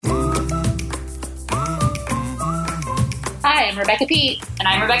Hi, I'm Rebecca Pete. And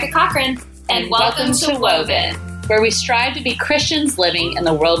I'm Rebecca Cochran. And welcome to Woven, where we strive to be Christians living in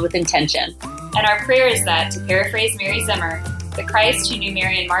the world with intention. And our prayer is that, to paraphrase Mary Zimmer, the Christ who knew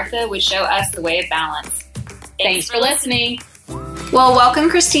Mary and Martha would show us the way of balance. Thanks for listening. Well, welcome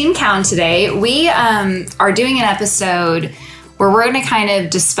Christine Cowan today. We are doing an episode where we're going to kind of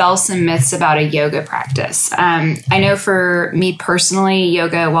dispel some myths about a yoga practice. I know for me personally,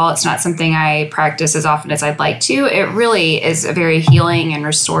 yoga, while it's not something I practice as often as I'd like to, it really is a very healing and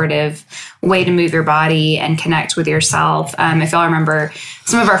restorative way to move your body and connect with yourself. If y'all remember,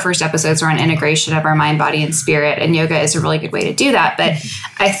 some of our first episodes were on integration of our mind, body, and spirit, and yoga is a really good way to do that. But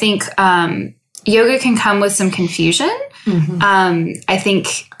I think yoga can come with some confusion. I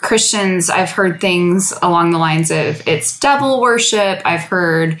think Christians, I've heard things along the lines of it's devil worship. I've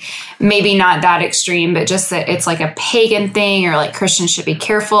heard maybe not that extreme, but just that it's like a pagan thing, or like Christians should be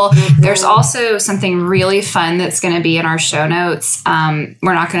careful. There's also something really fun that's going to be in our show notes.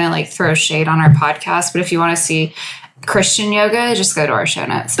 We're not going to like throw shade on our podcast, but if you want to see Christian yoga, just go to our show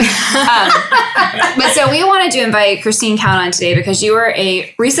notes. But so we wanted to invite Christine Cowan on today because you are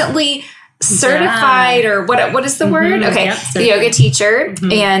a recently certified, or what is the word? Okay, the yoga teacher,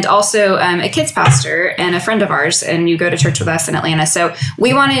 and also a kids pastor and a friend of ours, and you go to church with us in Atlanta. So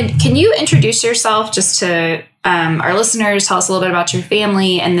we wanted, can you introduce yourself just to our listeners, tell us a little bit about your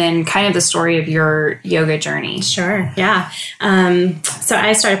family, and then kind of the story of your yoga journey? Sure, yeah. So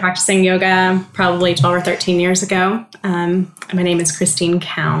I started practicing yoga probably 12 or 13 years ago. My name is Christine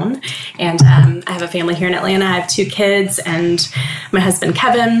Cowan, and I have a family here in Atlanta. I have 2 kids and my husband,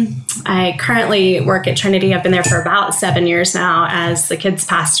 Kevin. I currently work at Trinity. I've been there for about 7 years now as the kids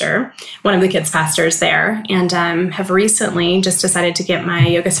pastor, one of the kids pastors there, and have recently just decided to get my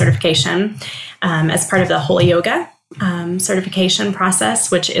yoga certification as part of the Holy Yoga certification process,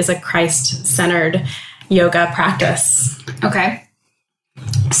 which is a Christ-centered yoga practice. Okay.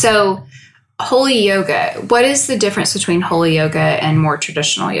 So Holy Yoga, what is the difference between Holy Yoga and more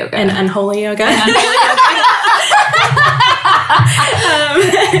traditional yoga? And unholy yoga?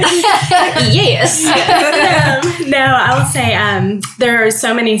 Yes. No, I'll say there are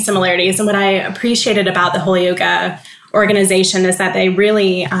so many similarities. And what I appreciated about the Holy Yoga organization is that they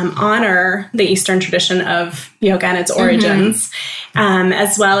really honor the Eastern tradition of yoga and its origins,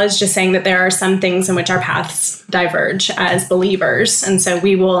 as well as just saying that there are some things in which our paths diverge as believers. And so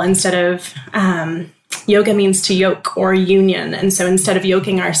we will, instead of yoga means to yoke or union. And so instead of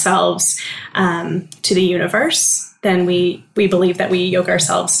yoking ourselves to the universe, then we believe that we yoke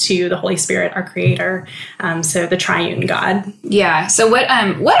ourselves to the Holy Spirit, our creator, so the triune God. Yeah. So what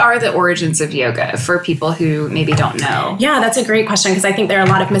are the origins of yoga for people who maybe don't know? Yeah, that's a great question, because I think there are a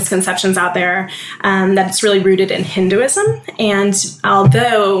lot of misconceptions out there that it's really rooted in Hinduism. And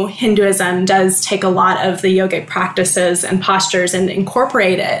although Hinduism does take a lot of the yogic practices and postures and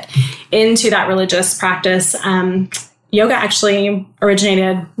incorporate it into that religious practice, yoga actually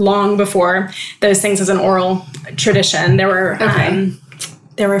originated long before those things as an oral tradition. There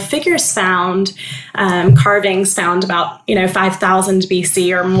were figures found, carvings found about 5,000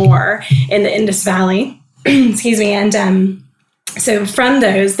 BC or more in the Indus Valley. Excuse me, and so from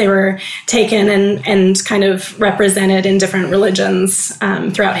those, they were taken and kind of represented in different religions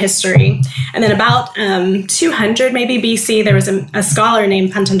throughout history. And then about 200 maybe BC, there was a scholar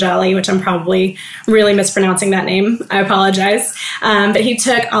named Patanjali, which I'm probably really mispronouncing that name. I apologize. But he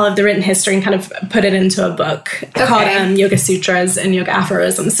took all of the written history and kind of put it into a book called Yoga Sutras and Yoga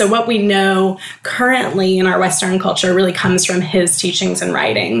Aphorisms. So what we know currently in our Western culture really comes from his teachings and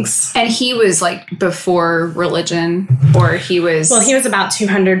writings. And he was like before religion, or he was... Well, he was about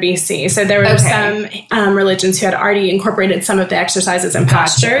 200 BC. So there were some religions who had already incorporated some of the exercises and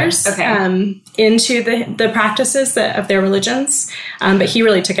postures into the practices of their religions. But he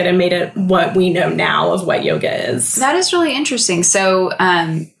really took it and made it what we know now of what yoga is. That is really interesting. So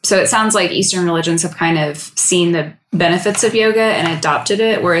it sounds like Eastern religions have kind of seen the benefits of yoga and adopted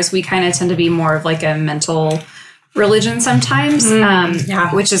it, whereas we kind of tend to be more of like a mental religion sometimes,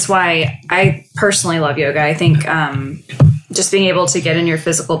 which is why I personally love yoga. I think just being able to get in your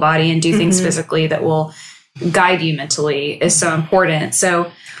physical body and do things physically that will guide you mentally is so important. So,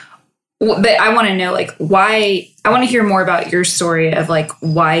 but I want to know, like, why, I want to hear more about your story of like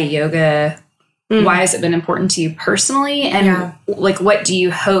why yoga, why has it been important to you personally? And like, what do you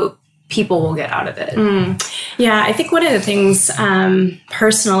hope people will get out of it? Yeah, I think one of the things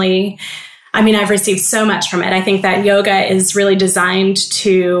personally, I mean, I've received so much from it. I think that yoga is really designed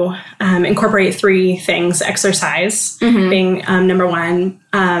to incorporate 3 things: exercise being number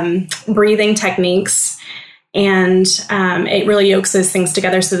 1, breathing techniques, And it really yokes those things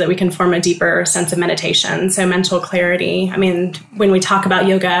together so that we can form a deeper sense of meditation. So mental clarity. I mean, when we talk about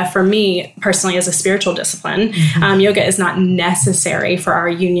yoga, for me personally as a spiritual discipline, yoga is not necessary for our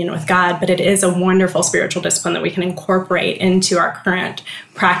union with God, but it is a wonderful spiritual discipline that we can incorporate into our current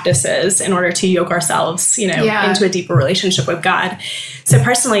practices in order to yoke ourselves, into a deeper relationship with God. So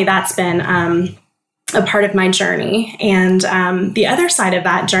personally, that's been a part of my journey. And the other side of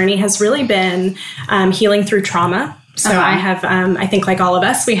that journey has really been healing through trauma. So I have, I think like all of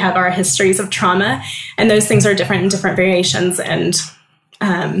us, we have our histories of trauma, and those things are different in different variations. And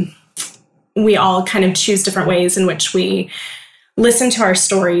we all kind of choose different ways in which we listen to our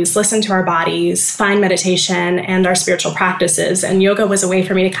stories, listen to our bodies, find meditation and our spiritual practices. And yoga was a way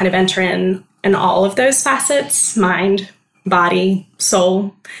for me to kind of enter in all of those facets: mind, body,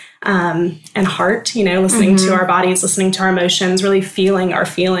 soul, and heart, listening to our bodies, listening to our emotions, really feeling our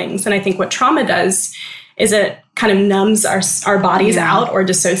feelings. And I think what trauma does is it kind of numbs our bodies out or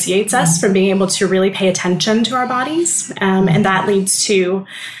dissociates us from being able to really pay attention to our bodies. And that leads to,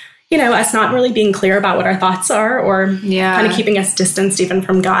 us not really being clear about what our thoughts are, or kind of keeping us distanced even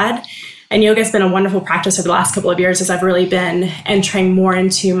from God. And yoga has been a wonderful practice over the last couple of years as I've really been entering more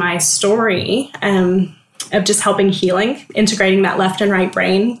into my story, of just helping healing, integrating that left and right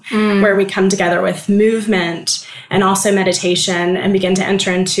brain, where we come together with movement and also meditation and begin to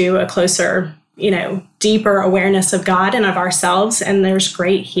enter into a closer, deeper awareness of God and of ourselves. And there's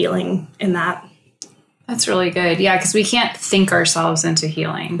great healing in that. That's really good. Yeah, because we can't think ourselves into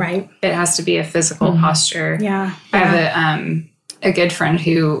healing. Right. It has to be a physical posture. Yeah. I have a good friend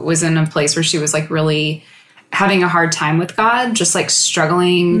who was in a place where she was like really having a hard time with God, just like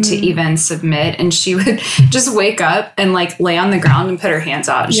struggling to even submit. And she would just wake up and like lay on the ground and put her hands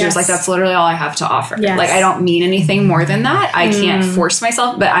out. And she was like, that's literally all I have to offer. Yes. Like, I don't mean anything more than that. I can't force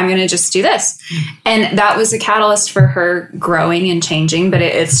myself, but I'm going to just do this. And that was a catalyst for her growing and changing. But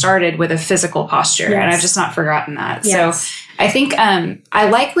it started with a physical posture. And I've just not forgotten that. Yes. So I think I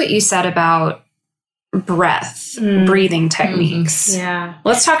like what you said about breathing techniques. Yeah.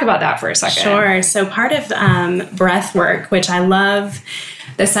 Let's talk about that for a second. Sure. So part of breath work, which I love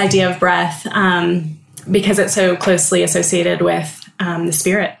this idea of breath because it's so closely associated with the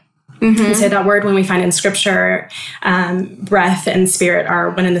spirit. And so that word, when we find in scripture, breath and spirit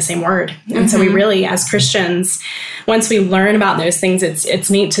are one and the same word. And so we really, as Christians, once we learn about those things, it's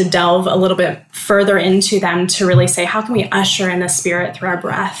neat to delve a little bit further into them to really say, how can we usher in the spirit through our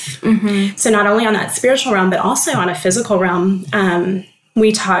breath? So not only on that spiritual realm, but also on a physical realm.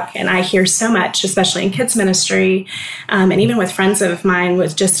 We talk, and I hear so much, especially in kids ministry, and even with friends of mine,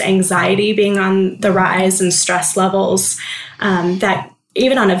 with just anxiety being on the rise and stress levels, that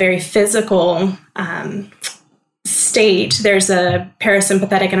even on a very physical state, there's a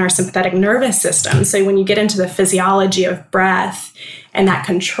parasympathetic and our sympathetic nervous system. So when you get into the physiology of breath and that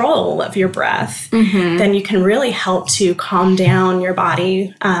control of your breath, then you can really help to calm down your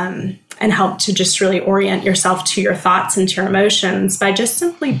body and help to just really orient yourself to your thoughts and to your emotions by just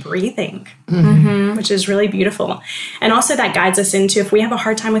simply breathing, which is really beautiful. And also that guides us into, if we have a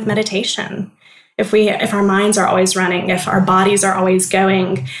hard time with meditation, if our minds are always running, if our bodies are always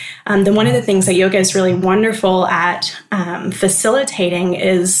going, then one of the things that yoga is really wonderful at facilitating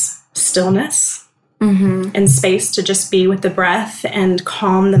is stillness and space to just be with the breath and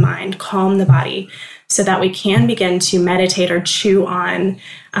calm the mind, calm the body, so that we can begin to meditate or chew on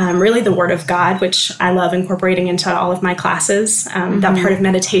really the Word of God, which I love incorporating into all of my classes. That part of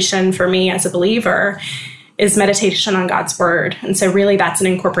meditation for me as a believer is meditation on God's word. And so really that's an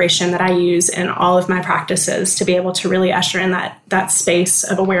incorporation that I use in all of my practices to be able to really usher in that space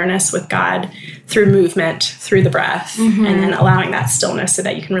of awareness with God through movement, through the breath, and then allowing that stillness so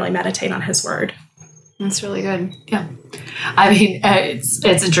that you can really meditate on his word. That's really good. Yeah. I mean, it's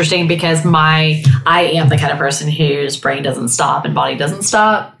interesting because I am the kind of person whose brain doesn't stop and body doesn't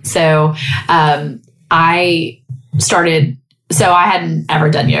stop. So I hadn't ever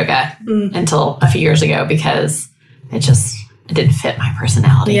done yoga until a few years ago because it didn't fit my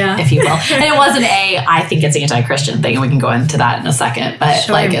personality, if you will. And it wasn't I think it's anti-Christian thing, and we can go into that in a second, but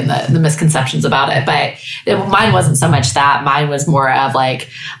like in the misconceptions about it. But mine wasn't so much that. Mine was more of like,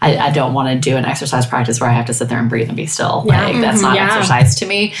 I don't want to do an exercise practice where I have to sit there and breathe and be still. Like that's not exercise to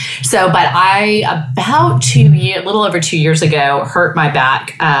me. So, but I, a little over 2 years ago, hurt my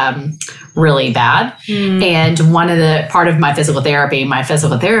back really bad. And part of my physical therapy, my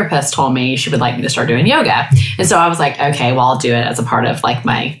physical therapist told me she would like me to start doing yoga. And so I was like, okay, well, I'll do it as a part of like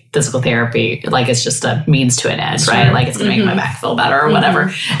my physical therapy. Like it's just a means to an end, right? Like it's going to make my back feel better or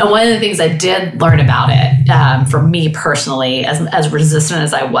whatever. And one of the things I did learn about it, for me personally, as resistant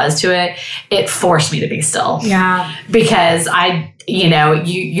as I was to it, it forced me to be still. Yeah. Because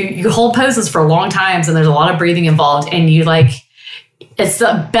you hold poses for long times and there's a lot of breathing involved, and it's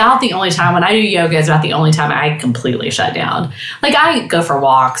about the only time when I do yoga, it's about the only time I completely shut down. Like I go for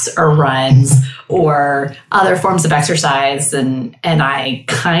walks or runs or other forms of exercise and I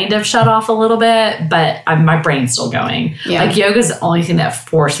kind of shut off a little bit, but my brain's still going. Yeah. Like yoga is the only thing that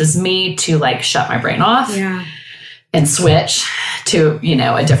forces me to like shut my brain off and switch to,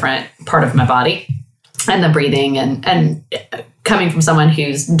 a different part of my body. And the breathing and coming from someone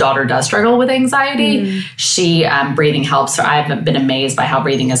whose daughter does struggle with anxiety, she breathing helps her. I've been amazed by how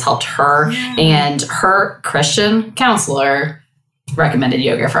breathing has helped her. And her Christian counselor recommended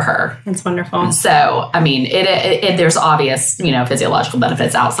yoga for her. That's wonderful. So, I mean, there's obvious, physiological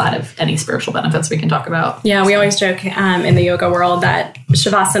benefits outside of any spiritual benefits we can talk about. Yeah, we always joke in the yoga world that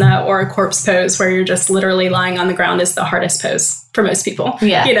Shavasana or a corpse pose where you're just literally lying on the ground is the hardest pose for most people.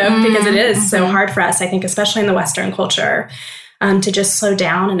 Yeah. Because it is so hard for us, I think, especially in the Western culture, to just slow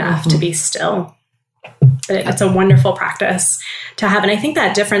down enough to be still. But it's a wonderful practice to have. And I think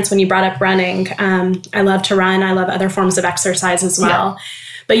that difference when you brought up running, I love to run. I love other forms of exercise as well. Yeah.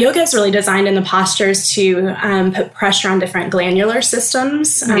 But yoga is really designed in the postures to put pressure on different glandular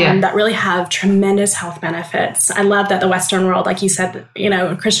systems that really have tremendous health benefits. I love that the Western world, like you said,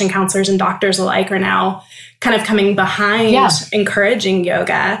 Christian counselors and doctors alike are now kind of coming behind encouraging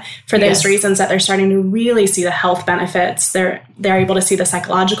yoga for those reasons that they're starting to really see the health benefits. They're able to see the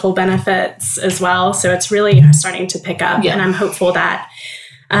psychological benefits as well. So it's really starting to pick up. And I'm hopeful that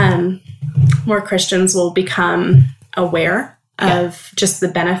more Christians will become aware of just the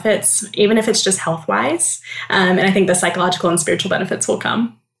benefits, even if it's just health-wise. And I think the psychological and spiritual benefits will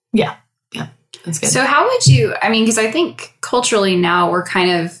come. Yeah. Yeah. That's good. So how would you, because I think culturally now we're kind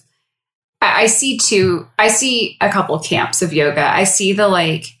of, I see a couple camps of yoga. I see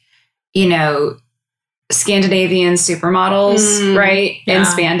the Scandinavian supermodels, right? Yeah. In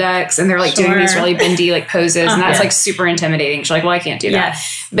spandex, and they're doing these really bendy poses, and that's super intimidating. She's like, well, I can't do that.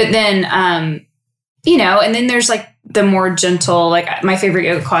 But then, and then there's the more gentle, my favorite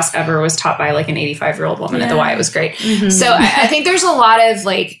yoga class ever was taught by an 85-year-old woman at the Y. It was great. So I think there's a lot of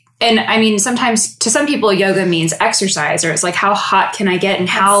and sometimes to some people yoga means exercise, or it's how hot can I get and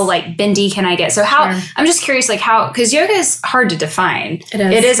how bendy can I get? So I'm just curious because yoga is hard to define.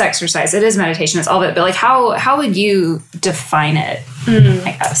 It is exercise. It is meditation. It's all of it. But how would you define it?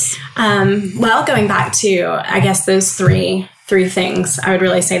 I guess. Well, going back to, I guess those three things, I would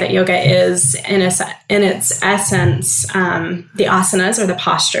really say that yoga is in its essence, the asanas or the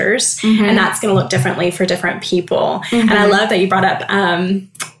postures, and that's going to look differently for different people. And I love that you brought up,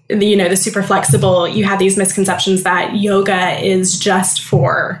 the super flexible. You have these misconceptions that yoga is just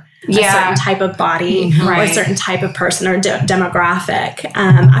for a certain type of body or a certain type of person or demographic.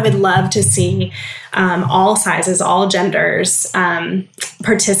 I would love to see all sizes, all genders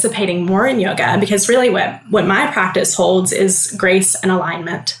participating more in yoga, because really what my practice holds is grace and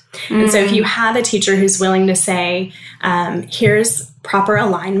alignment. And so if you have a teacher who's willing to say, here's proper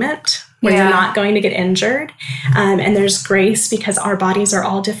alignment where you're not going to get injured. And there's grace because our bodies are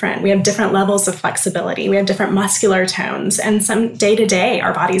all different. We have different levels of flexibility. We have different muscular tones. And some day to day,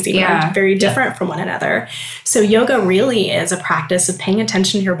 our bodies even are very different from one another. So yoga really is a practice of paying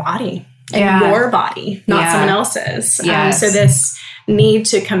attention to your body and your body, not someone else's. So this need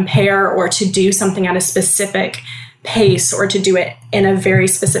to compare or to do something at a specific pace or to do it in a very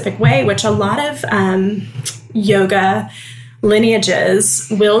specific way, which a lot of yoga lineages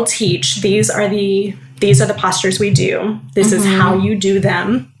will teach. These are the postures we do. This is how you do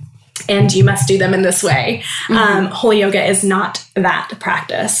them, and you must do them in this way. Holy yoga is not that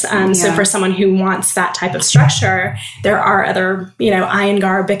practice. So for someone who wants that type of structure, there are other,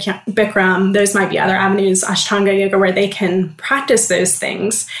 Iyengar, Bikram, those might be other avenues, Ashtanga yoga, where they can practice those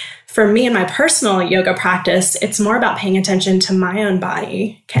things. For me and my personal yoga practice, it's more about paying attention to my own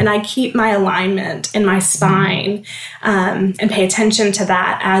body. Can I keep my alignment in my spine and pay attention to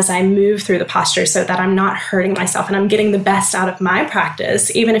that as I move through the posture so that I'm not hurting myself and I'm getting the best out of my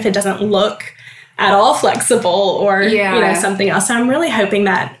practice, even if it doesn't look at all flexible or something else. So I'm really hoping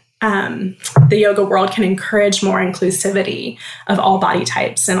that the yoga world can encourage more inclusivity of all body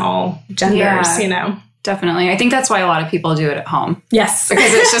types and all genders, Definitely. I think that's why a lot of people do it at home. Yes.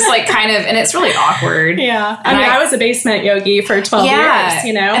 Because it's just like kind of, and it's really awkward. Yeah. I was a basement yogi for 12 years,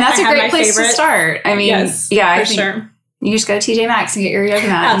 you know. And that's a great place to start. I mean, I think sure. You just go to TJ Maxx and get your yoga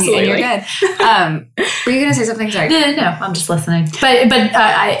mat and you're good. Were you going to say something? Sorry. No, I'm just listening. But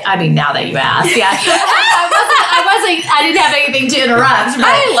I mean, now that you asked, yeah. I didn't have anything to interrupt. But,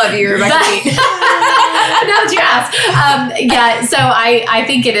 I love you, Rebecca. now that you asked. So I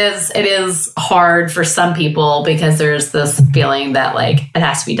think it is hard for some people because there's this feeling that like it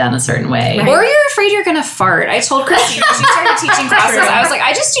has to be done a certain way. Right. Or you're afraid you're going to fart. I told Christine when she started teaching classes, I was like,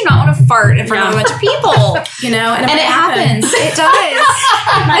 I just do not want to fart in front of a bunch of people. You know, and it happens. It does.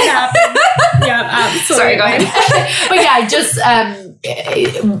 It might happen. Yeah, absolutely. Sorry, go ahead. But yeah, just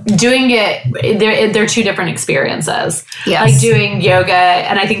doing it, they're two different experiences. Yes. Like doing yoga,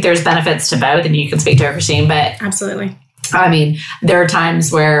 and I think there's benefits to both, and you can speak to it, Christine, but absolutely. I mean, there are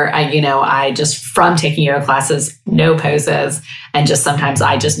times where I just from taking yoga classes, no poses, and just sometimes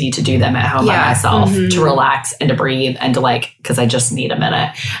I just need to do them at home by myself to relax and to breathe and to because I just need a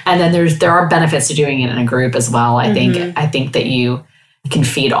minute. And then there are benefits to doing it in a group as well. I think that you can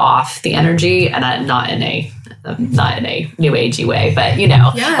feed off the energy, and not in a new agey way, but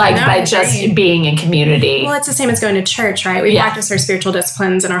by just being in community. Well, it's the same as going to church, right? We practice our spiritual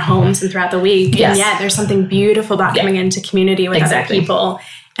disciplines in our homes and throughout the week. Yes. And yet there's something beautiful about coming into community with other people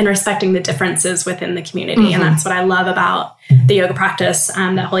and respecting the differences within the community. And that's what I love about the yoga practice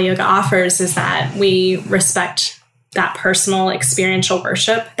that Holy Yoga offers, is that we respect that personal experiential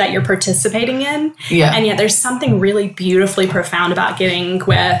worship that you're participating in. Yeah. And yet there's something really beautifully profound about getting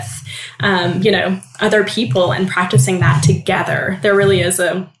with, other people and practicing that together. There really is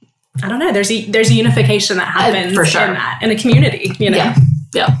there's a unification that happens for sure. in a community, Yeah.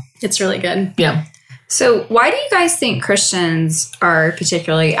 It's really good. Yeah. So why do you guys think Christians are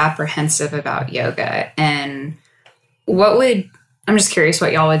particularly apprehensive about yoga? And I'm just curious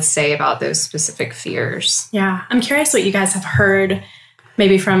what y'all would say about those specific fears. Yeah. I'm curious what you guys have heard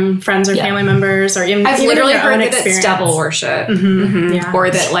maybe from friends or family members, or even I've literally heard that experience. It's devil worship. Yeah.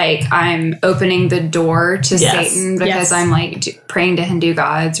 Or that I'm opening the door to Satan because I'm praying to Hindu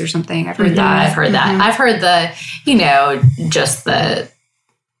gods or something. I've heard that. I've heard that. I've heard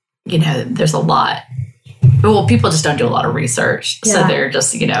there's a lot. Well, people just don't do a lot of research. Yeah. So they're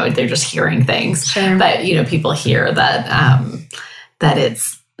just, they're just hearing things. Sure. But, people hear that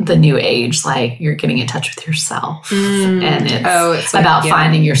it's the new age, like you're getting in touch with yourself, and it's about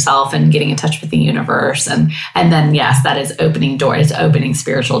finding yourself and getting in touch with the universe. And then, yes, that is opening doors, opening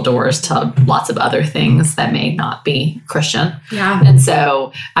spiritual doors to lots of other things that may not be Christian. Yeah. And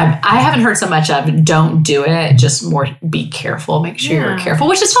so I haven't heard so much of don't do it, just more be careful, make sure you're careful,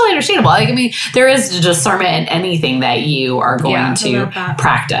 which is totally understandable. There is discernment in anything that you are going to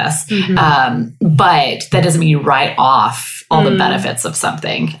practice. But that doesn't mean you write off all the benefits of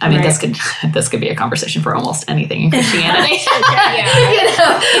something. This could be a conversation for almost anything in Christianity.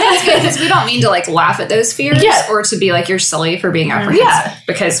 That's good, because we don't mean to laugh at those fears or to be you're silly for being apprehensive,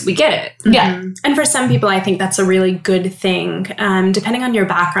 because we get it. Yeah. And for some people, I think that's a really good thing. Depending on your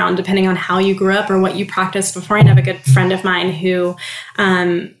background, depending on how you grew up or what you practiced before. I have a good friend of mine who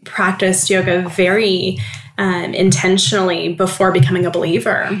practiced yoga very intentionally before becoming a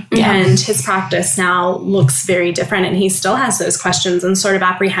believer. Yeah. And his practice now looks very different, and he still has those questions and sort of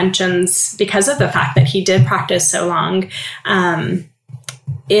apprehensions because of the fact that he did practice so long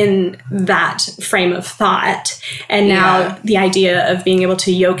in that frame of thought. And now the idea of being able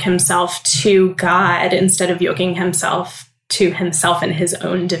to yoke himself to God instead of yoking himself to himself and his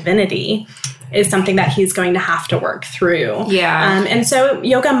own divinity is something that he's going to have to work through. Yeah. And so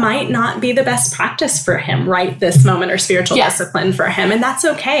yoga might not be the best practice for him right this moment, or spiritual discipline for him. And that's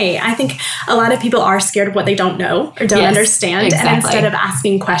okay. I think a lot of people are scared of what they don't know or don't understand. Exactly. And instead of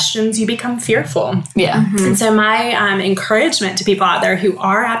asking questions, you become fearful. Yeah. And so my encouragement to people out there who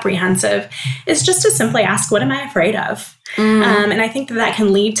are apprehensive is just to simply ask, what am I afraid of? And I think that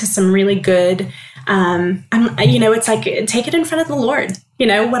can lead to some really good, it's take it in front of the Lord.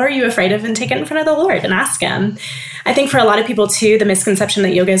 What are you afraid of? And take it in front of the Lord and ask him. I think for a lot of people too, the misconception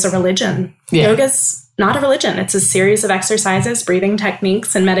that yoga is a religion. Yeah. Yoga's not a religion. It's a series of exercises, breathing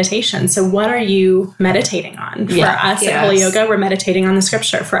techniques, and meditation. So what are you meditating on? For us at Holy Yoga, we're meditating on the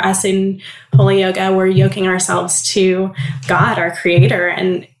scripture. For us in Holy Yoga, we're yoking ourselves to God, our creator.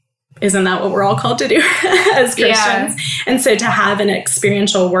 And isn't that what we're all called to do as Christians? Yeah. And so to have an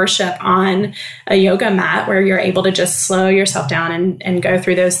experiential worship on a yoga mat where you're able to just slow yourself down and go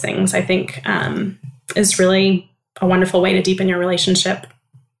through those things, I think is really a wonderful way to deepen your relationship.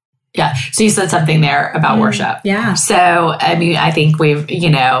 Yeah. So you said something there about worship. Yeah. So, I think we've,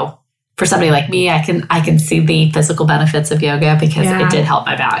 for somebody like me, I can see the physical benefits of yoga because it did help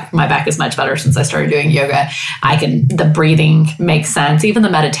my back. My back is much better since I started doing yoga. The breathing makes sense, even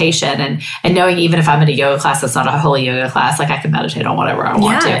the meditation and knowing even if I'm in a yoga class that's not a holy yoga class, like I can meditate on whatever I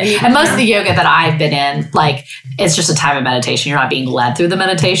want to. And most of the yoga that I've been in, like it's just a time of meditation. You're not being led through the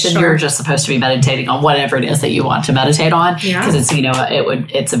meditation. Sure. You're just supposed to be meditating on whatever it is that you want to meditate on because it's,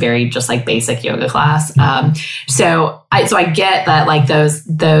 it's a very just like basic yoga class. So I get that like those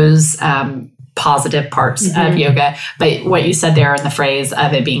positive parts of yoga, but what you said there in the phrase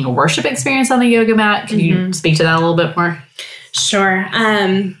of it being a worship experience on the yoga mat, can you speak to that a little bit more? Sure.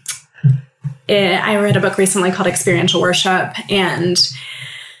 I read a book recently called Experiential Worship, and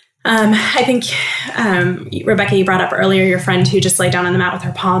I think, Rebecca, you brought up earlier your friend who just laid down on the mat with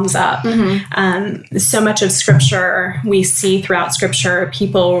her palms up. So much of Scripture, we see throughout Scripture,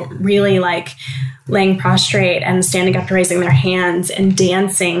 people really like laying prostrate and standing up, raising their hands and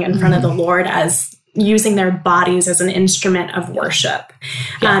dancing in front of the Lord as using their bodies as an instrument of worship.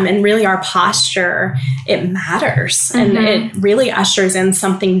 And really our posture, it matters. And it really ushers in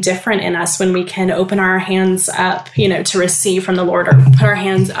something different in us when we can open our hands up, to receive from the Lord or put our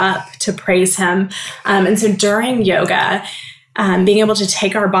hands up to praise him. And so during yoga, being able to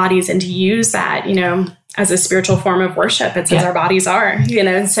take our bodies and to use that, as a spiritual form of worship, it's as our bodies are,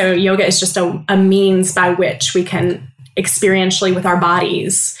 and so yoga is just a means by which we can experientially with our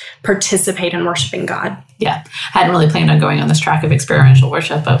bodies participate in worshiping God. Yeah. I hadn't really planned on going on this track of experiential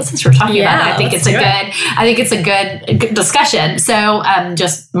worship, but since we're talking about it, I think it's a good discussion. So,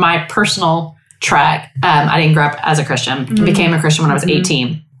 just my personal track, I didn't grow up as a Christian. I became a Christian when I was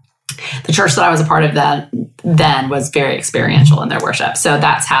 18. The church that I was a part of then was very experiential in their worship. So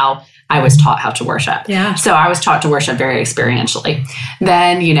that's how I was taught how to worship. Yeah. So I was taught to worship very experientially.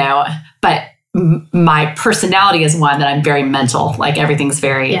 Then, but my personality is one that I'm very mental. Like everything's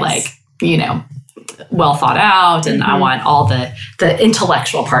very well thought out. And I want all the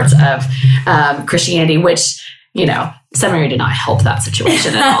intellectual parts of Christianity, which, seminary did not help that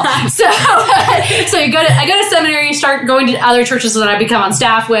situation at all. So I go to seminary, you start going to other churches that I become on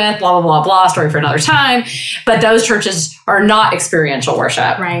staff with, blah, blah, blah, blah, story for another time. But those churches are not experiential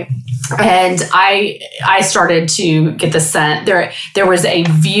worship. Right. And I started to get the sense there was a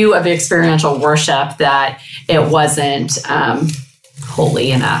view of experiential worship that it wasn't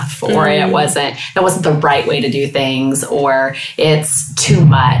holy enough, or that wasn't the right way to do things, or it's too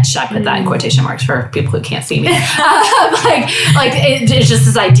much. I put that in quotation marks for people who can't see me. It's just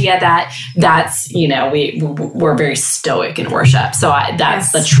this idea that's we're very stoic in worship. So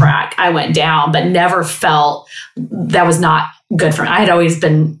that's the track I went down, but never felt that was not good for me. I had always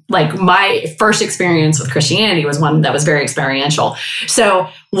been like, my first experience with Christianity was one that was very experiential. So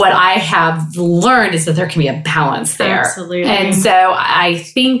what I have learned is that there can be a balance there. Absolutely. And so I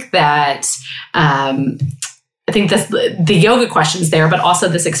think that, the yoga question's there, but also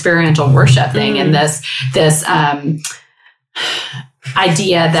this experiential worship thing and this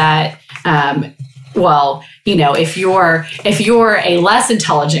idea that, if you're a less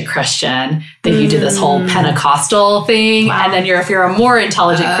intelligent Christian, then you do this whole Pentecostal thing. Wow. And then if you're a more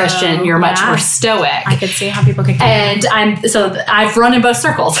intelligent Christian, you're much more stoic. I could see how people could get And I've run in both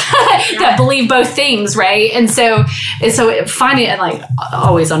circles that believe both things, right? And so finding it, like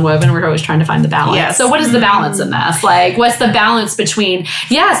always on Woven, we're always trying to find the balance. Yes. So what is the balance in this? Like, what's the balance between,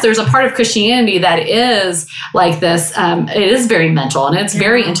 yes, there's a part of Christianity that is like this, it is very mental and it's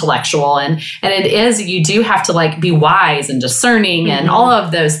very intellectual and it is, you do have to like be wise and discerning and all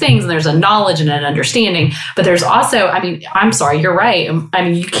of those things. And there's a knowledge and an understanding, but there's also, I'm sorry, you're right.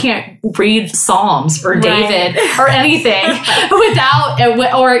 You can't read Psalms or David or anything without,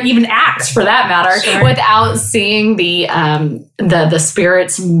 or even Acts for that matter, without seeing the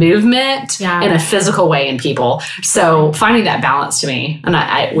Spirit's movement in a physical way in people. So finding that balance to me,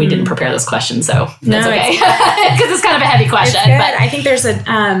 and we didn't prepare this question, so that's okay. Because it's kind of a heavy question. But I think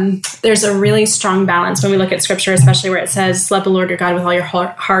there's a really strong balance when we look at Scripture, especially where it says, love the Lord your God with all your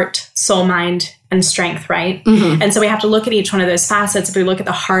heart, soul, mind, and strength, right? And so we have to look at each one of those facets. If we look at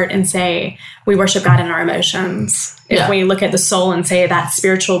the heart and say, we worship God in our emotions. If we look at the soul and say that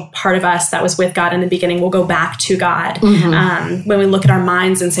spiritual part of us that was with God in the beginning will go back to God. When we look at our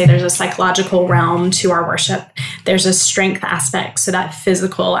minds and say there's a psychological realm to our worship, there's a strength aspect, so that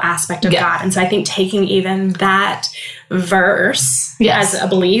physical aspect of God. And so I think taking even that verse as a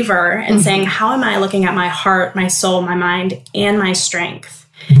believer and saying, how am I looking at my heart, my soul, my mind, and my strength?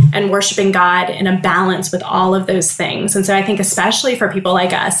 and worshiping God in a balance with all of those things. And so I think especially for people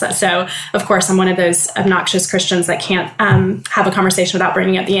like us, so of course I'm one of those obnoxious Christians that can't have a conversation without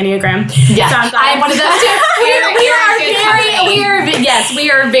bringing up the Enneagram. Yeah, so I'm one of those too. We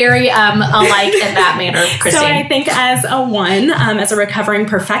are very alike in that manner, Christine. So I think as a one, as a recovering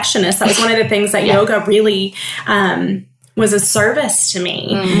perfectionist, that was one of the things that yoga really was a service to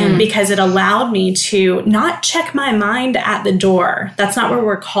me, because it allowed me to not check my mind at the door. That's not what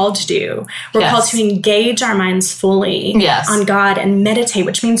we're called to do. We're called to engage our minds fully on God and meditate,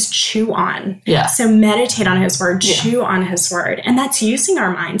 which means chew on. So meditate on His Word, chew on His Word. And that's using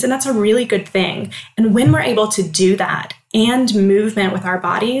our minds. And that's a really good thing. And when we're able to do that, and movement with our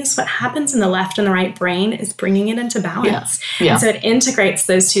bodies, what happens in the left and the right brain is bringing it into balance. And so it integrates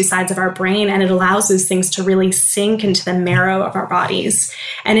those two sides of our brain, and it allows those things to really sink into the marrow of our bodies.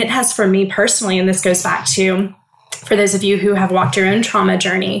 And it has, for me personally, and this goes back to, for those of you who have walked your own trauma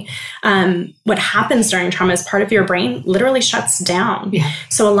journey, what happens during trauma is part of your brain literally shuts down.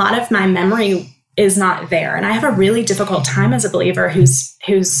 So a lot of my memory is not there. And I have a really difficult time as a believer who's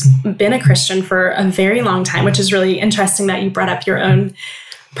been a Christian for a very long time, which is really interesting that you brought up your own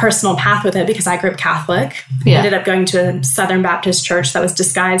personal path with it, because I grew up Catholic, ended up going to a Southern Baptist church that was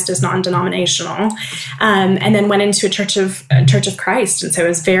disguised as non-denominational, and then went into a Church of Christ. And so it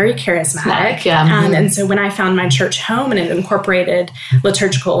was very charismatic. And so when I found my church home and it incorporated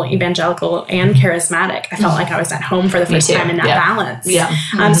liturgical, evangelical, and charismatic, I felt like I was at home for the first time in that balance.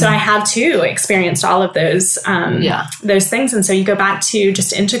 So I have too experienced all of those things. And so you go back to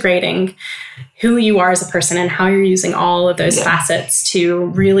just integrating who you are as a person and how you're using all of those facets to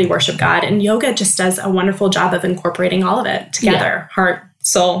really worship God. And yoga just does a wonderful job of incorporating all of it together, heart,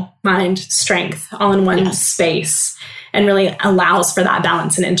 soul, mind, strength, all in one space, and really allows for that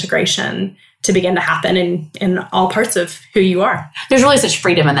balance and integration to begin to happen in all parts of who you are. There's really such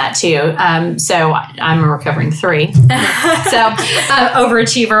freedom in that too. So I'm a recovering 3.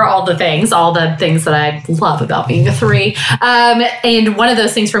 Overachiever, all the things that I love about being a 3. And one of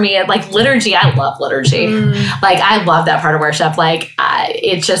those things for me, like liturgy, I love liturgy. Like I love that part of worship. Like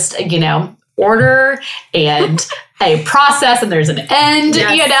it's just, order and a process, and there's an end,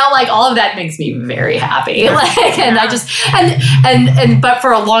 like all of that makes me very happy. But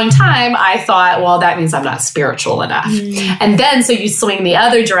for a long time I thought, well, that means I'm not spiritual enough. And then, so you swing the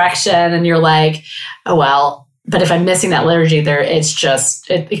other direction and you're like, oh, well, but if I'm missing that liturgy there, it's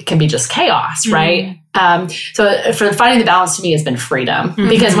just, it can be just chaos, right? So for finding the balance to me has been freedom,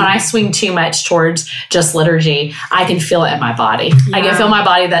 because when I swing too much towards just liturgy, I can feel it in my body. I can feel my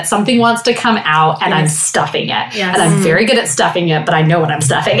body that something wants to come out and I'm stuffing it. And I'm very good at stuffing it, but I know when I'm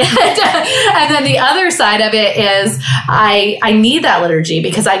stuffing it. And then the other side of it is I need that liturgy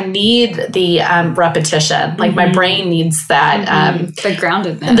because I need the repetition. Like my brain needs that. The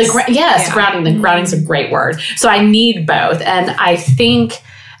groundedness. Grounding. The grounding's a great word. So I need both. And I think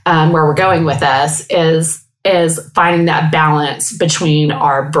where we're going with this is finding that balance between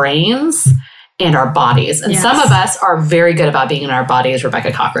our brains and our bodies. And some of us are very good about being in our bodies,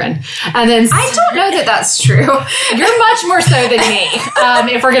 Rebecca Cochran. And then I don't know that that's true. You're much more so than me.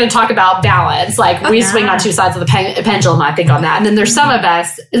 If we're going to talk about balance, like we swing on two sides of the pendulum, I think, on that. And then there's some of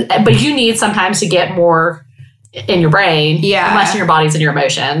us, but you need sometimes to get more in your brain, less in your bodies and your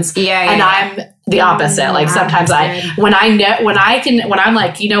emotions. I'm the opposite. Like sometimes when I'm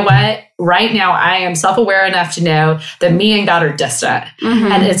like, you know what, right now I am self-aware enough to know that me and God are distant.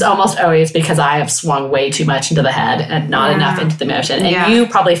 And it's almost always because I have swung way too much into the head and not enough into the emotion. And you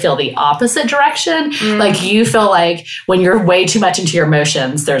probably feel the opposite direction. Like you feel like when you're way too much into your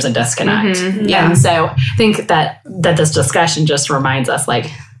emotions, there's a disconnect. And so I think that this discussion just reminds us,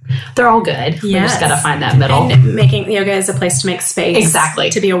 like, they're all good. We just got to find that middle. And making yoga is a place to make space. Exactly.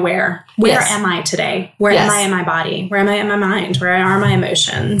 To be aware. Where am I today? Where am I in my body? Where am I in my mind? Where are my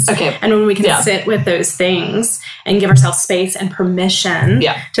emotions? Okay. And when we can sit with those things and give ourselves space and permission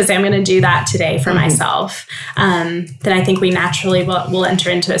to say, I'm going to do that today for myself, then I think we naturally will enter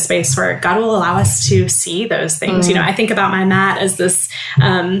into a space where God will allow us to see those things. I think about my mat as this...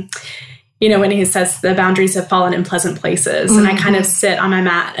 when he says the boundaries have fallen in pleasant places, and I kind of sit on my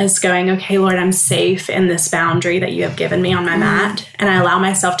mat as going, okay, Lord, I'm safe in this boundary that you have given me on my mat. And I allow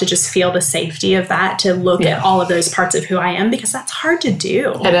myself to just feel the safety of that, to look at all of those parts of who I am, because that's hard to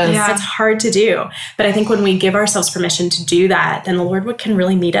do. It is. It's hard to do. But I think when we give ourselves permission to do that, then the Lord can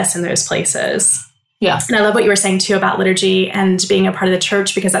really meet us in those places. Yeah. And I love what you were saying too about liturgy and being a part of the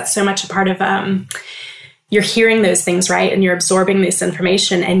church, because that's so much a part of, you're hearing those things, right? And you're absorbing this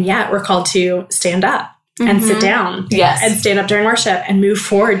information, and yet we're called to stand up and sit down and stand up during worship and move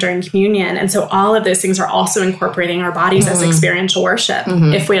forward during communion. And so all of those things are also incorporating our bodies as experiential worship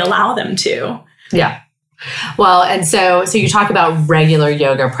if we allow them to. Yeah. Well, and so you talk about regular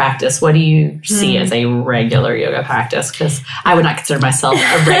yoga practice. What do you see as a regular yoga practice? Because I would not consider myself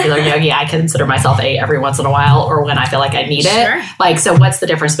a regular yogi. I consider myself every once in a while or when I feel like I need it. Like, so what's the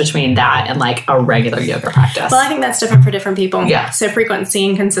difference between that and like a regular yoga practice? Well, I think that's different for different people. Yeah. So frequency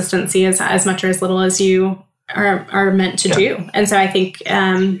and consistency is as much or as little as you are meant to do. And so I think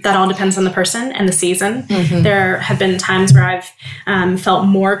that all depends on the person and the season. There have been times where I've felt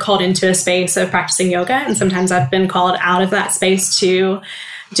more called into a space of practicing yoga, and sometimes I've been called out of that space to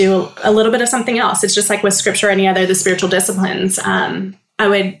do a little bit of something else. It's just like with scripture or any other the spiritual disciplines.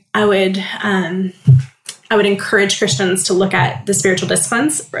 I would encourage Christians to look at the spiritual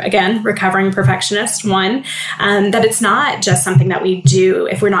disciplines, again, recovering perfectionist, one, that it's not just something that we do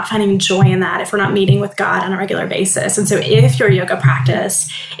if we're not finding joy in that, if we're not meeting with God on a regular basis. And so if your yoga practice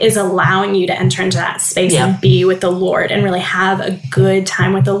is allowing you to enter into that space and be with the Lord and really have a good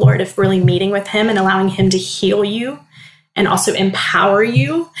time with the Lord, of really meeting with him and allowing him to heal you and also empower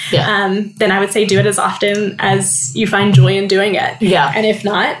you, then I would say do it as often as you find joy in doing it. Yeah. And if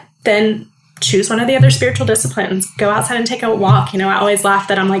not, then choose one of the other spiritual disciplines. Go outside and take a walk. I always laugh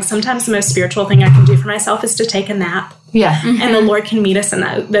that I'm like, sometimes the most spiritual thing I can do for myself is to take a nap. Yeah. And the Lord can meet us in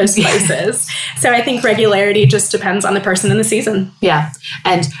those places. So I think regularity just depends on the person and the season. Yeah.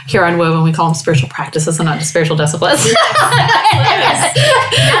 And here on Woven, we call them spiritual practices and not just spiritual disciplines.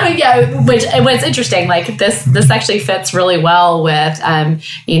 Yeah. Which what's interesting, like this actually fits really well with,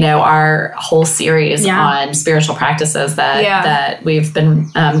 our whole series on spiritual practices that we've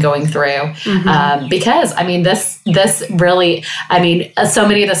been going through. Because this really, so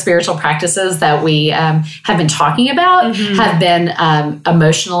many of the spiritual practices that we have been talking about have been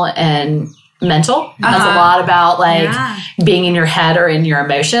emotional and mental. That's a lot about being in your head or in your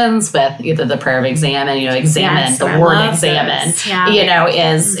emotions with either the prayer of examine, examine, the word examine,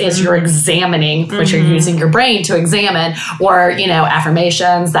 is you're examining, which you're using your brain to examine, or,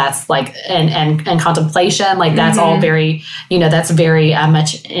 affirmations, that's like, and contemplation, like that's all very, that's very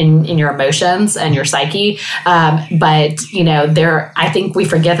much in your emotions and your psyche. But, I think we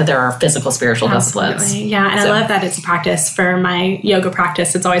forget that there are physical spiritual disciplines. Yeah. And I love that it's a practice for my yoga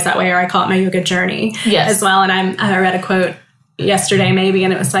practice. It's always that way, or I call it my yoga journey as well. And I read a quote yesterday maybe,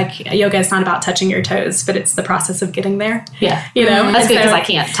 and it was like, yoga is not about touching your toes, but it's the process of getting there. Yeah. That's good because I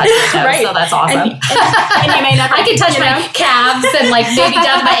can't touch my toes, so that's awesome. And you may never, I can touch my calves and like maybe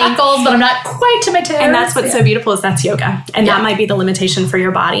down to my ankles, but I'm not quite to my toes. And that's what's so beautiful is that's yoga. And that might be the limitation for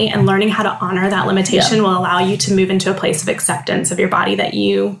your body, and learning how to honor that limitation will allow you to move into a place of acceptance of your body that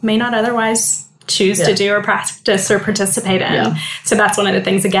you may not otherwise choose to do or practice or participate in. Yeah. So that's one of the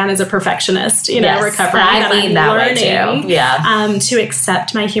things, again, as a perfectionist, recovering that I'm learning to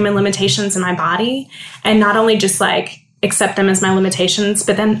accept my human limitations in my body, and not only just like accept them as my limitations,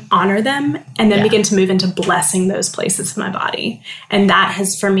 but then honor them and then begin to move into blessing those places of my body. And that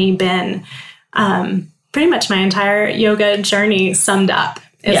has for me been pretty much my entire yoga journey summed up.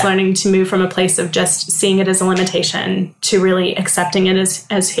 Is learning to move from a place of just seeing it as a limitation to really accepting it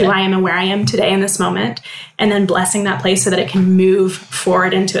as who I am and where I am today in this moment, and then blessing that place so that it can move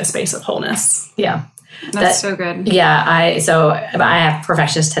forward into a space of wholeness. Yeah. That's so good. Yeah. I have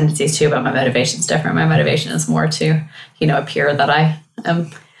perfectionist tendencies too, but my motivation is different. My motivation is more to, appear that I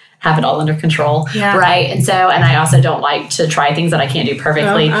am have it all under control. Yeah. Right. And I also don't like to try things that I can't do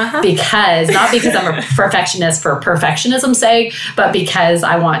perfectly because I'm a perfectionist for perfectionism's sake, but because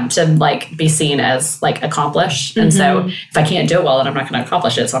I want to be seen as accomplished. And so if I can't do it well, then I'm not going to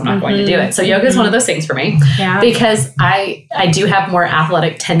accomplish it. So I'm not going to do it. So yoga is one of those things for me because I do have more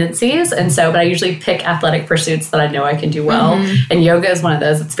athletic tendencies. And but I usually pick athletic pursuits that I know I can do well. And yoga is one of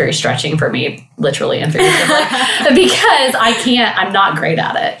those that's very stretching for me, literally and figuratively, because I'm not great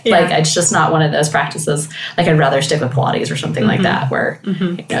at it. It's just not one of those practices. I'd rather stick with Pilates or something like that, where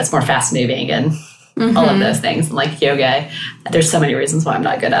it's more fast moving and all of those things. And yoga, there's so many reasons why I'm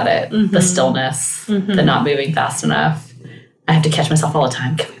not good at it. The stillness, the not moving fast enough. I have to catch myself all the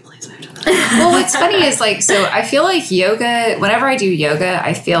time. Can we please move to that? Well, what's funny is so I feel like yoga, whenever I do yoga,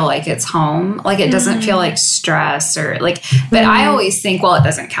 I feel like it's home. It doesn't feel like stress or but I always think, well, it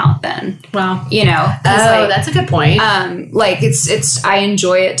doesn't count then. Well, that's a good point. It's I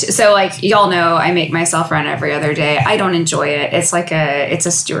enjoy it. So y'all know I make myself run every other day. I don't enjoy it. It's it's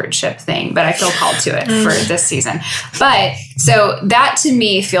a stewardship thing, but I feel called to it for this season. But so that to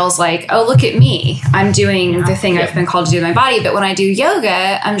me feels like, oh, look at me. I'm doing the thing I've been called to do with my body. But when I do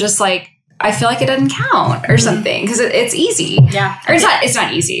yoga, I'm just I feel like it doesn't count or something because it's easy. Yeah. Or it's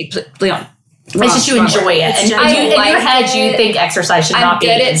not easy. Please don't It's just you enjoy it. And in your head, you think exercise should not be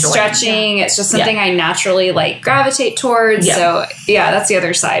enjoyed. I'm good at stretching. It's just something I naturally gravitate towards. Yeah. So that's the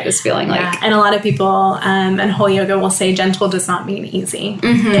other side, is feeling like. And a lot of people in whole yoga will say gentle does not mean easy.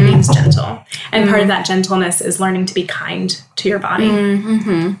 Mm-hmm. It means gentle. And part of that gentleness is learning to be kind to your body.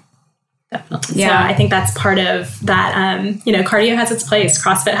 Mm-hmm. Definitely. Yeah. So I think that's part of that. Cardio has its place.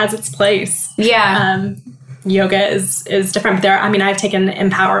 CrossFit has its place. Yeah. Yoga is different. I've taken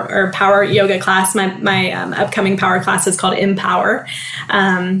power yoga class. My upcoming power class is called Empower,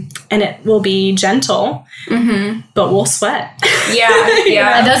 and it will be gentle, but we'll sweat.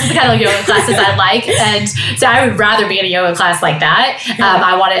 Yeah. And those are the kind of yoga classes I like, and so I would rather be in a yoga class like that.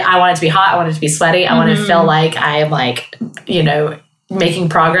 I want it to be hot. I want it to be sweaty. I want to feel like I am making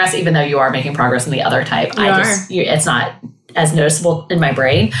progress, even though you are making progress in the other type. It's not as noticeable in my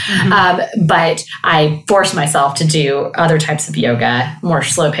brain. But I force myself to do other types of yoga, more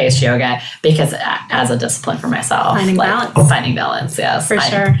slow-paced yoga, because as a discipline for myself. Finding balance, yes. For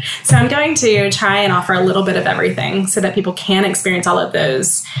sure. So I'm going to try and offer a little bit of everything so that people can experience all of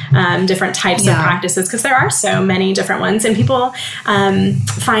those different types of practices, because there are so many different ones, and people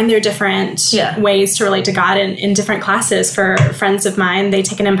find their different ways to relate to God in different classes. For friends of mine, they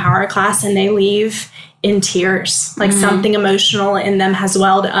take an Empower class and they leave in tears, something emotional in them has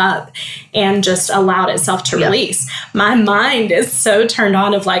welled up and just allowed itself to release. My mind is so turned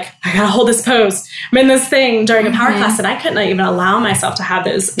on of I gotta hold this pose. I'm in this thing during a power class, and I couldn't even allow myself to have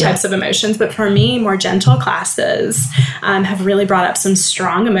those types of emotions. But for me, more gentle classes have really brought up some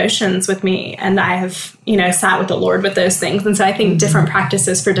strong emotions with me, and I have sat with the Lord with those things. And so I think different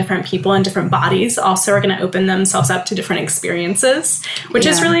practices for different people and different bodies also are going to open themselves up to different experiences, which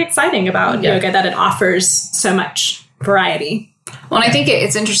is really exciting about yoga, that it offers so much variety. Well, and I think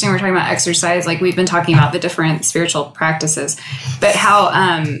it's interesting we're talking about exercise. We've been talking about the different spiritual practices, but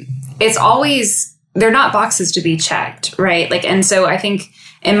how it's always, they're not boxes to be checked, right? And so I think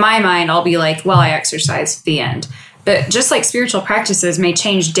in my mind, I'll be I exercise, the end. But just like spiritual practices may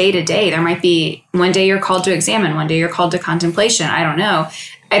change day to day, there might be one day you're called to examine, one day you're called to contemplation. I don't know.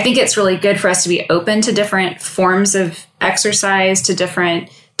 I think it's really good for us to be open to different forms of exercise, to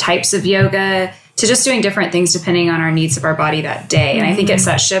different types of yoga, to just doing different things depending on our needs of our body that day. And I think it's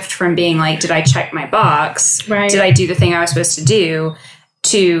that shift from being did I check my box? Right. Did I do the thing I was supposed to do?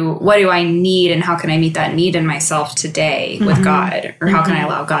 To what do I need, and how can I meet that need in myself today with God? Or how can I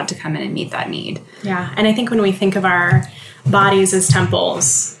allow God to come in and meet that need? Yeah. And I think when we think of our bodies as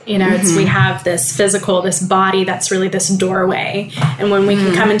temples, it's, we have this physical, this body that's really this doorway. And when we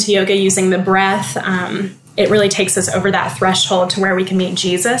can come into yoga using the breath, it really takes us over that threshold to where we can meet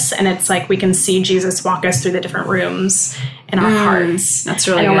Jesus. And it's we can see Jesus walk us through the different rooms in our hearts. That's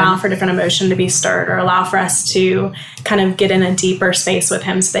really and good. Allow for different emotion to be stirred, or allow for us to kind of get in a deeper space with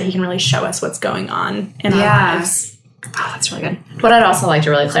him so that he can really show us what's going on in our lives. Oh, that's really good. What I'd also like to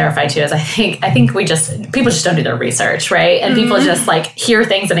really clarify too is I think people just don't do their research, right? And people just hear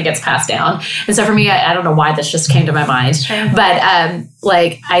things and it gets passed down. And so for me, I don't know why this just came to my mind, but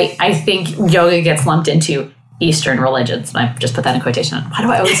I think yoga gets lumped into Eastern religions. And I just put that in quotation. Why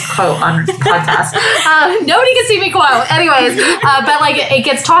do I always quote on podcasts? Nobody can see me quote. Anyways, but it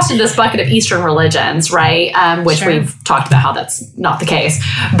gets tossed into this bucket of Eastern religions, right? Which we've talked about how that's not the case.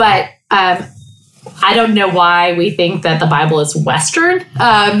 But I don't know why we think that the Bible is Western. So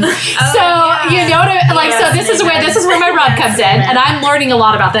this is where my rub comes in, and I'm learning a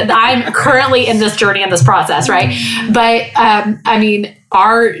lot about that. I'm currently in this journey and this process, right? But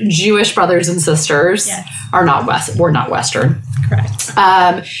our Jewish brothers and sisters are not we're not Western, correct?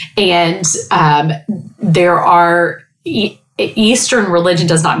 There are Eastern religion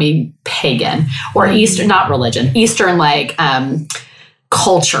does not mean pagan, or Eastern, not religion, Eastern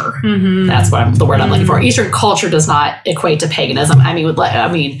culture. That's the word I'm looking for. Eastern culture does not equate to paganism.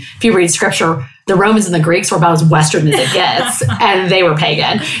 If you read scripture, the Romans and the Greeks were about as Western as it gets, and they were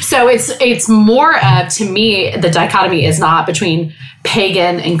pagan. So it's more of, to me, the dichotomy is not between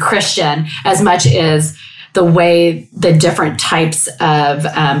pagan and Christian as much as the way the different types of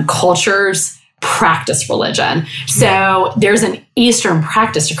cultures practice religion. So there's an Eastern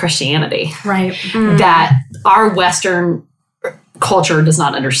practice to Christianity, right? That our Western culture does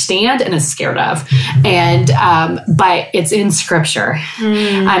not understand and is scared of. And but it's in scripture.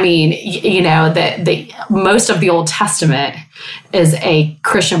 The most of the Old Testament is a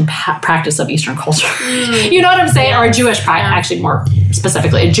Christian practice of Eastern culture. You know what I'm saying? Or a Jewish practice, actually more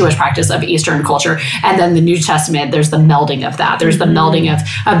specifically, a Jewish practice of Eastern culture. And then the New Testament, there's the melding of that. There's the melding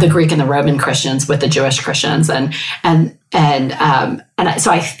of the Greek and the Roman Christians with the Jewish Christians. And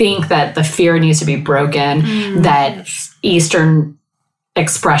so I think that the fear needs to be broken, that Eastern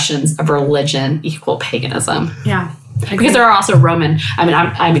expressions of religion equal paganism. Yeah. Because there are also Roman,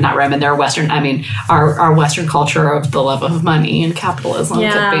 not Roman, they're Western, our Western culture of the love of money and capitalism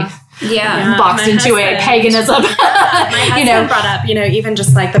could be boxed into a paganism. My husband brought up, even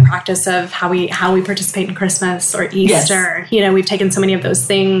just like the practice of how we participate in Christmas or Easter. Yes. We've taken so many of those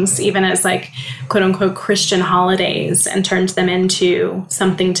things, even as like quote unquote Christian holidays, and turned them into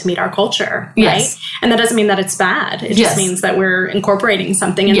something to meet our culture. Yes. Right. And that doesn't mean that it's bad. It just means that we're incorporating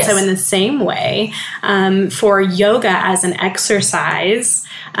something. And so in the same way, for yoga as an exercise,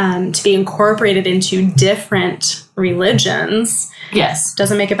 to be incorporated into different religions,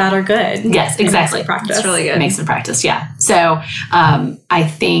 doesn't make it bad or good. Yes, exactly. Practice. It's really good. It makes it practice, yeah. So I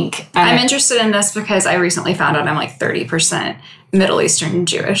think I'm interested in this because I recently found out I'm like 30% Middle Eastern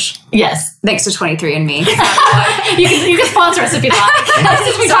Jewish. Yes. Thanks to 23andMe. you can sponsor us if you'd like.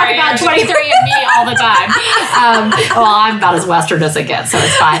 Since we talk about 23andMe all the time. Well, I'm about as Western as it gets, so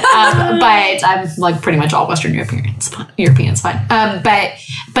it's fine. But I'm like pretty much all Western Europeans fine.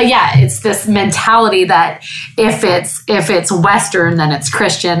 But yeah, it's this mentality that if it's Western, then it's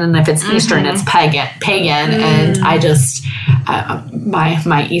Christian, and if it's Eastern, it's pagan. And I just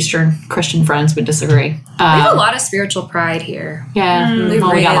my Eastern Christian friends would disagree. We have a lot of spiritual pride here. Yeah, we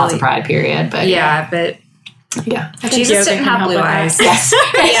got lots of pride, period. But but Jesus didn't have blue eyes. Yes.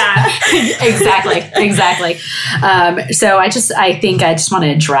 Exactly. So I think I just want to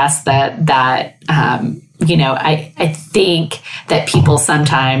address that I think that people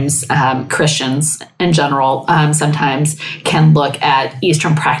sometimes, Christians in general, sometimes can look at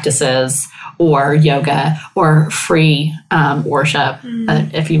Eastern practices or yoga or free worship,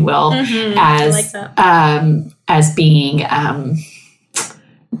 if you will, as being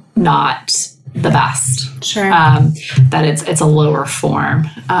not the best. Sure. That it's a lower form,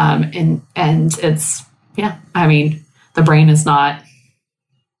 and it's the brain is not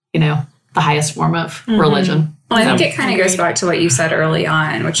the highest form of religion. Well, I think it kind of goes back to what you said early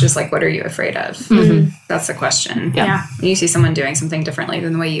on, which is like, what are you afraid of? That's the question. Yeah. When you see someone doing something differently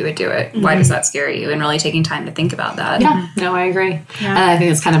than the way you would do it, why does that scare you? And really taking time to think about that. Yeah, no, I agree. Yeah. And I think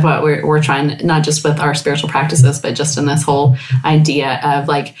it's kind of what we're trying, not just with our spiritual practices, but just in this whole idea of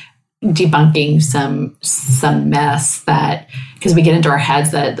like debunking some mess that, because we get into our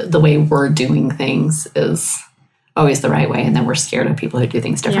heads that the way we're doing things is always the right way, and then we're scared of people who do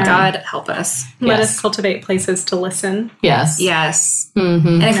things differently. God help us. Let us cultivate places to listen. Yes. Mm-hmm.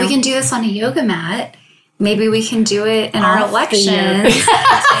 And if we can do this on a yoga mat, maybe we can do it in our elections.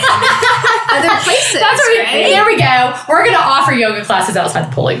 Other places. That's right. There we go. We're going to offer yoga classes outside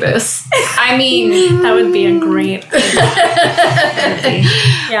the polling booths. I mean, that would be a great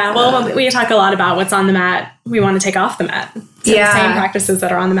Yeah, well, we talk a lot about what's on the mat. We want to take off the mat. So the same practices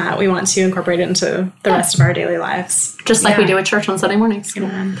that are on the mat, we want to incorporate it into the rest of our daily lives. Just like we do at church on Sunday mornings.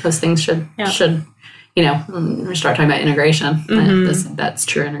 Those things should we start talking about integration. That's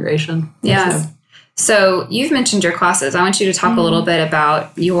true integration. Yeah. So you've mentioned your classes. I want you to talk a little bit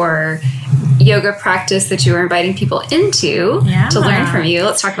about your yoga practice that you were inviting people into to learn from you.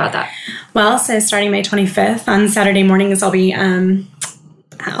 Let's talk about that. Well, so starting May 25th on Saturday mornings,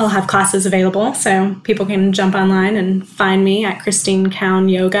 I'll have classes available, so people can jump online and find me at Christine Cowan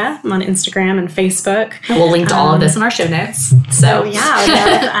Yoga. I'm on Instagram and Facebook. And we'll link to all of this in our show notes. So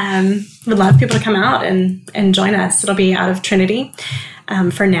would love people to come out and join us. It'll be out of Trinity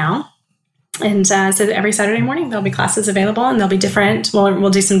for now. And so every Saturday morning, there'll be classes available, and they'll be different. We'll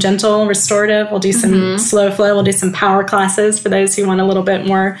do some gentle restorative. We'll do some slow flow. We'll do some power classes for those who want a little bit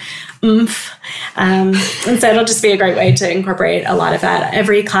more oomph. And so it'll just be a great way to incorporate a lot of that.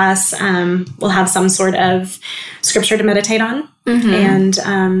 Every class will have some sort of scripture to meditate on. And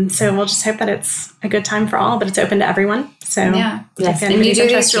so we'll just hope that it's a good time for all, but it's open to everyone. So yes. And you do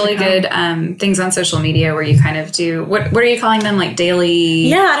these really good things on social media where you kind of do, what are you calling them? Like daily?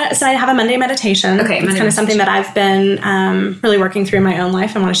 Yeah. So I have a Monday meditation. Okay. It's kind of something that I've been really working through in my own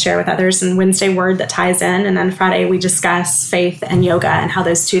life and want to share with others. And Wednesday word that ties in. And then Friday we discuss faith and yoga and how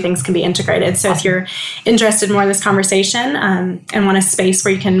those two things can be integrated. So if you're interested more in this conversation and want a space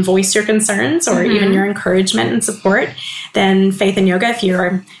where you can voice your concerns or even your encouragement and support, then faith and yoga, if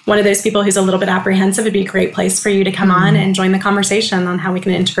you're one of those people who's a little bit apprehensive, it'd be a great place for you to come on and join the conversation on how we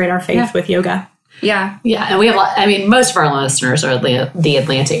can integrate our faith with yoga. Yeah. Yeah. And we have, most of our listeners are the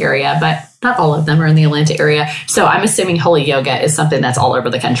Atlanta area, but Not all of them are in the Atlanta area. So I'm assuming Holy Yoga is something that's all over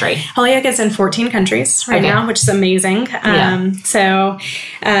the country. Holy Yoga is in 14 countries right now, which is amazing. So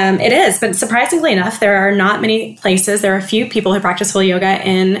it is. But surprisingly enough, there are not many places. There are a few people who practice Holy Yoga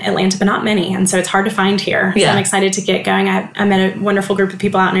in Atlanta, but not many. And so it's hard to find here. So I'm excited to get going. I met a wonderful group of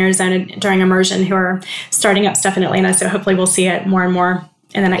people out in Arizona during immersion who are starting up stuff in Atlanta. So hopefully we'll see it more and more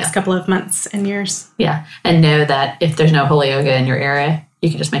in the next couple of months and years. Yeah. And know that if there's no Holy Yoga in your area, you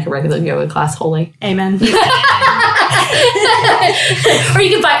can just make a regular yoga class holy. Amen. Or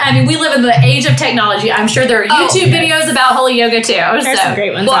you can find, we live in the age of technology. I'm sure there are YouTube videos about Holy Yoga too. There's some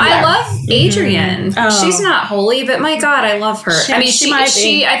great ones. Well, I love Adrienne. She's not holy, but my God, I love her. She might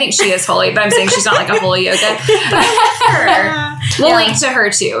be. I think she is holy, but I'm saying she's not like a holy yoga. But I love her. We'll link to her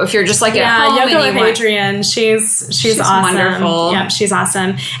too if you're just like at home. Yoga with Adrienne. She's awesome. Wonderful. Yep, she's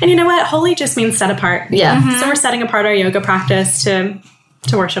awesome. And you know what? Holy just means set apart. Yeah. So we're setting apart our yoga practice to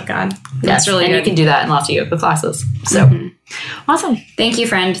worship God. That's really good. You can do that in lots of yoga classes. So awesome. Thank you,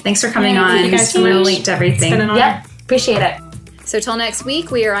 friend. Thanks for coming on. Thank you guys so much. We'll link to everything. It's been an honor. Yeah, appreciate it. So till next week,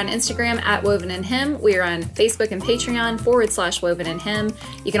 we are on Instagram at Woven in Him. We are on Facebook and Patreon /Woven in Him.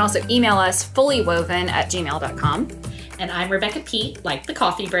 You can also email us fullywoven@gmail.com. And I'm Rebecca Peet, like the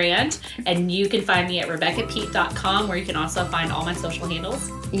coffee brand. And you can find me at RebeccaPeet.com, where you can also find all my social handles.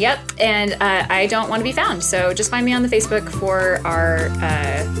 Yep. And I don't want to be found. So just find me on the Facebook for our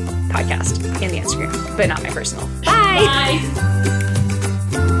podcast and the Instagram, but not my personal. Bye. Bye.